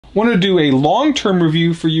Want to do a long-term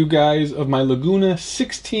review for you guys of my Laguna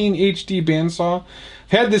 16 HD bandsaw.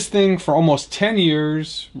 I've had this thing for almost 10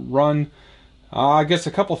 years, run I guess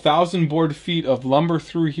a couple thousand board feet of lumber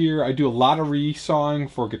through here. I do a lot of resawing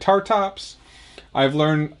for guitar tops. I've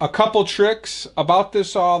learned a couple tricks about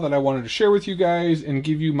this saw that I wanted to share with you guys and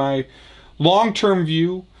give you my long-term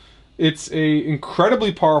view. It's a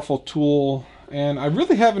incredibly powerful tool and I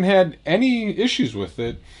really haven't had any issues with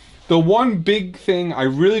it. The one big thing I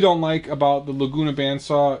really don't like about the Laguna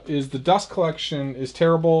bandsaw is the dust collection is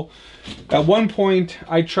terrible. At one point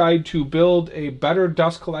I tried to build a better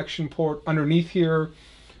dust collection port underneath here.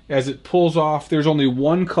 As it pulls off, there's only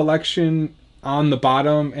one collection on the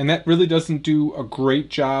bottom and that really doesn't do a great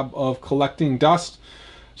job of collecting dust.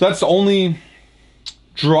 So that's the only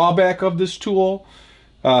drawback of this tool.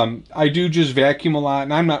 I do just vacuum a lot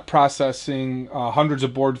and I'm not processing hundreds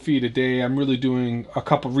of board feet a day. I'm really doing a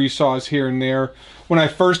couple resaws here and there. When I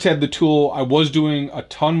first had the tool, I was doing a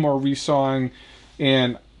ton more resawing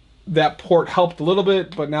and that port helped a little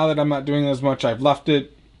bit, but now that I'm not doing as much, I've left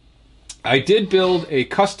it. I did build a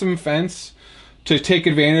custom fence to take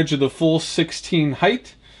advantage of the full 16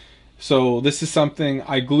 height. So this is something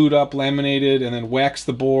I glued up, laminated, and then waxed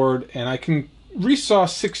the board, and I can resaw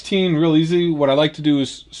 16 real easy. What I like to do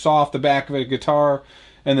is saw off the back of a guitar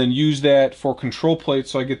and then use that for control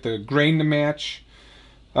plates so I get the grain to match.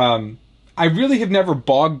 I really have never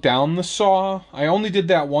bogged down the saw. I only did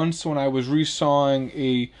that once when I was resawing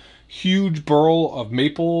a huge burl of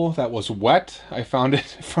maple that was wet. I found it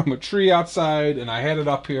from a tree outside and I had it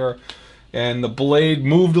up here and the blade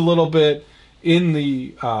moved a little bit in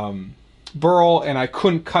the burl and I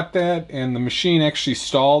couldn't cut that and the machine actually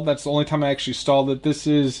stalled. That's the only time I actually stalled it. This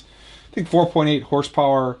is I think 4.8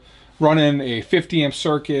 horsepower running a 50 amp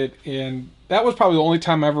circuit and that was probably the only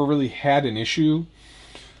time I ever really had an issue.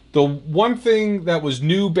 The one thing that was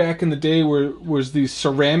new back in the day was these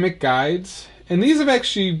ceramic guides, and these have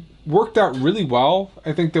actually worked out really well.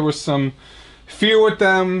 I think there was some fear with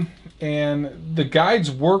them and the guides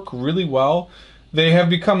work really well. They have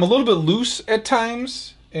become a little bit loose at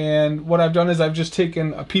times. And what I've done is I've just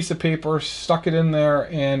taken a piece of paper, stuck it in there,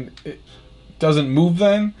 and it doesn't move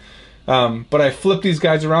then. But I flip these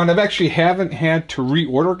guides around. I've actually haven't had to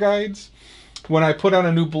reorder guides. When I put on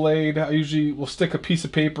a new blade, I usually will stick a piece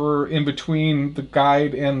of paper in between the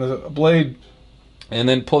guide and the blade, and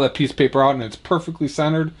then pull that piece of paper out, and it's perfectly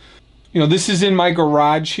centered. You know, this is in my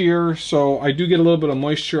garage here, so I do get a little bit of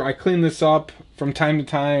moisture. I clean this up from time to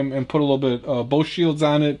time and put a little bit of Bow Shields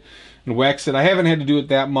on it and wax it. I haven't had to do it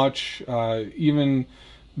that much, even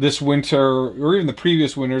this winter or even the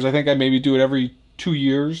previous winters. I think I maybe do it every 2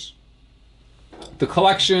 years. The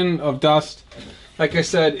collection of dust, like I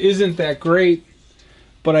said, isn't that great,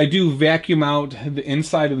 but I do vacuum out the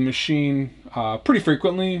inside of the machine pretty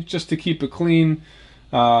frequently just to keep it clean.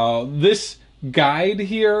 This guide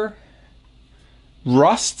here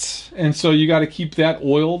rusts, and so you got to keep that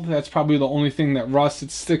oiled. That's probably the only thing that rusts. It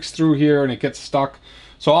sticks through here and it gets stuck.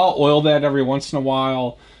 So I'll oil that every once in a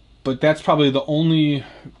while, but that's probably the only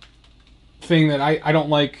thing that I don't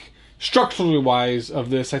like structurally wise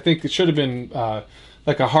of this. I think it should have been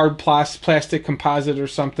like a hard plastic composite or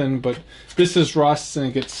something, but this is rust and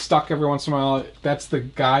it gets stuck every once in a while. That's the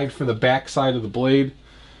guide for the back side of the blade.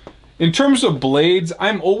 In terms of blades,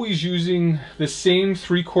 I'm always using the same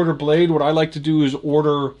 3/4 blade. What I like to do is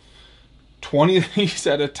order 20 of these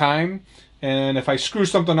at a time, and if I screw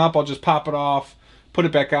something up, I'll just pop it off, put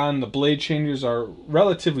it back on. The blade changes are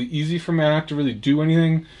relatively easy for me. I don't have to really do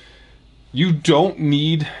anything. You don't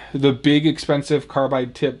need the big expensive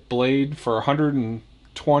carbide tip blade for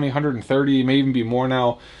 120, 130, may even be more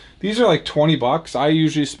now. These are like 20 bucks. I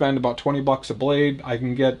usually spend about 20 bucks a blade. I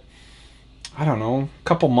can get, I don't know, a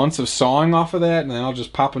couple months of sawing off of that, and then I'll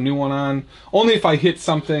just pop a new one on. Only if I hit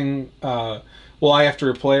something, well, I have to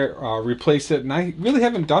replace it, and I really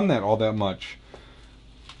haven't done that all that much.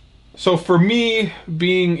 So for me,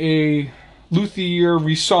 being a luthier,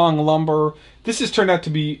 resawing lumber, this has turned out to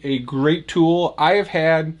be a great tool. I have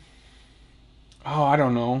had, oh, I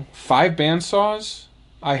don't know, 5 bandsaws.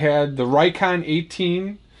 I had the Rikon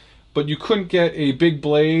 18, but you couldn't get a big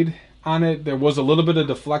blade on it. There was a little bit of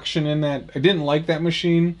deflection in that. I didn't like that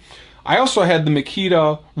machine. I also had the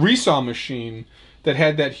Makita resaw machine that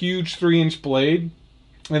had that huge 3-inch blade.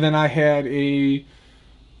 And then I had a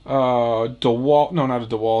DeWalt, no, not a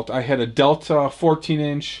DeWalt. I had a Delta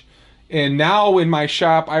 14-inch. And now in my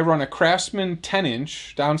shop, I run a Craftsman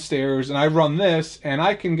 10-inch downstairs, and I run this, and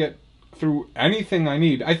I can get through anything I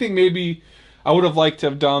need. I think maybe I would have liked to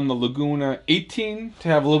have done the Laguna 18 to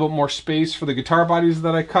have a little bit more space for the guitar bodies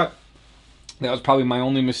that I cut. That was probably my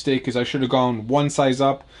only mistake, is I should have gone one size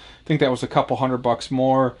up. I think that was a couple $100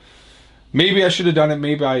 more. Maybe I should have done it,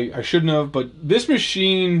 maybe I shouldn't have. But this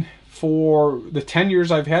machine, for the 10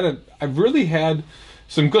 years I've had it, I've really had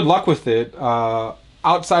some good luck with it.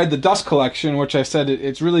 Outside the dust collection, which I said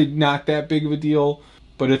it's really not that big of a deal,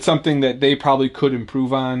 but it's something that they probably could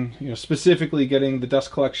improve on. You know, specifically getting the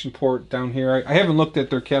dust collection port down here. I haven't looked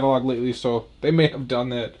at their catalog lately, so they may have done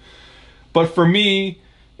that. But for me,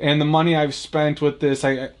 and the money I've spent with this,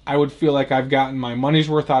 I would feel like I've gotten my money's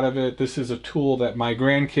worth out of it. This is a tool that my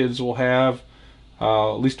grandkids will have,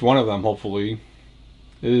 at least one of them, hopefully.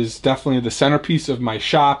 It is definitely the centerpiece of my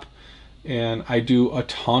shop, and I do a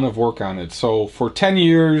ton of work on it. So for 10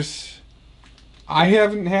 years, I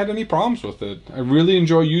haven't had any problems with it. I really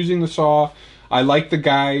enjoy using the saw. I like the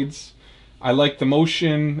guides. I like the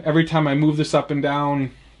motion. Every time I move this up and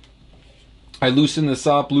down, I loosen this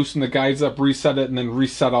up, loosen the guides up, reset it, and then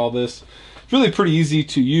reset all this. It's really pretty easy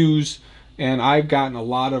to use, and I've gotten a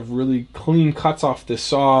lot of really clean cuts off this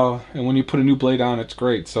saw, and when you put a new blade on, it's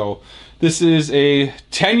great. So this is a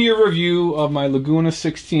 10-year review of my Laguna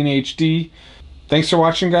 16 HD. Thanks for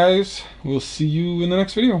watching, guys. We'll see you in the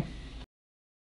next video.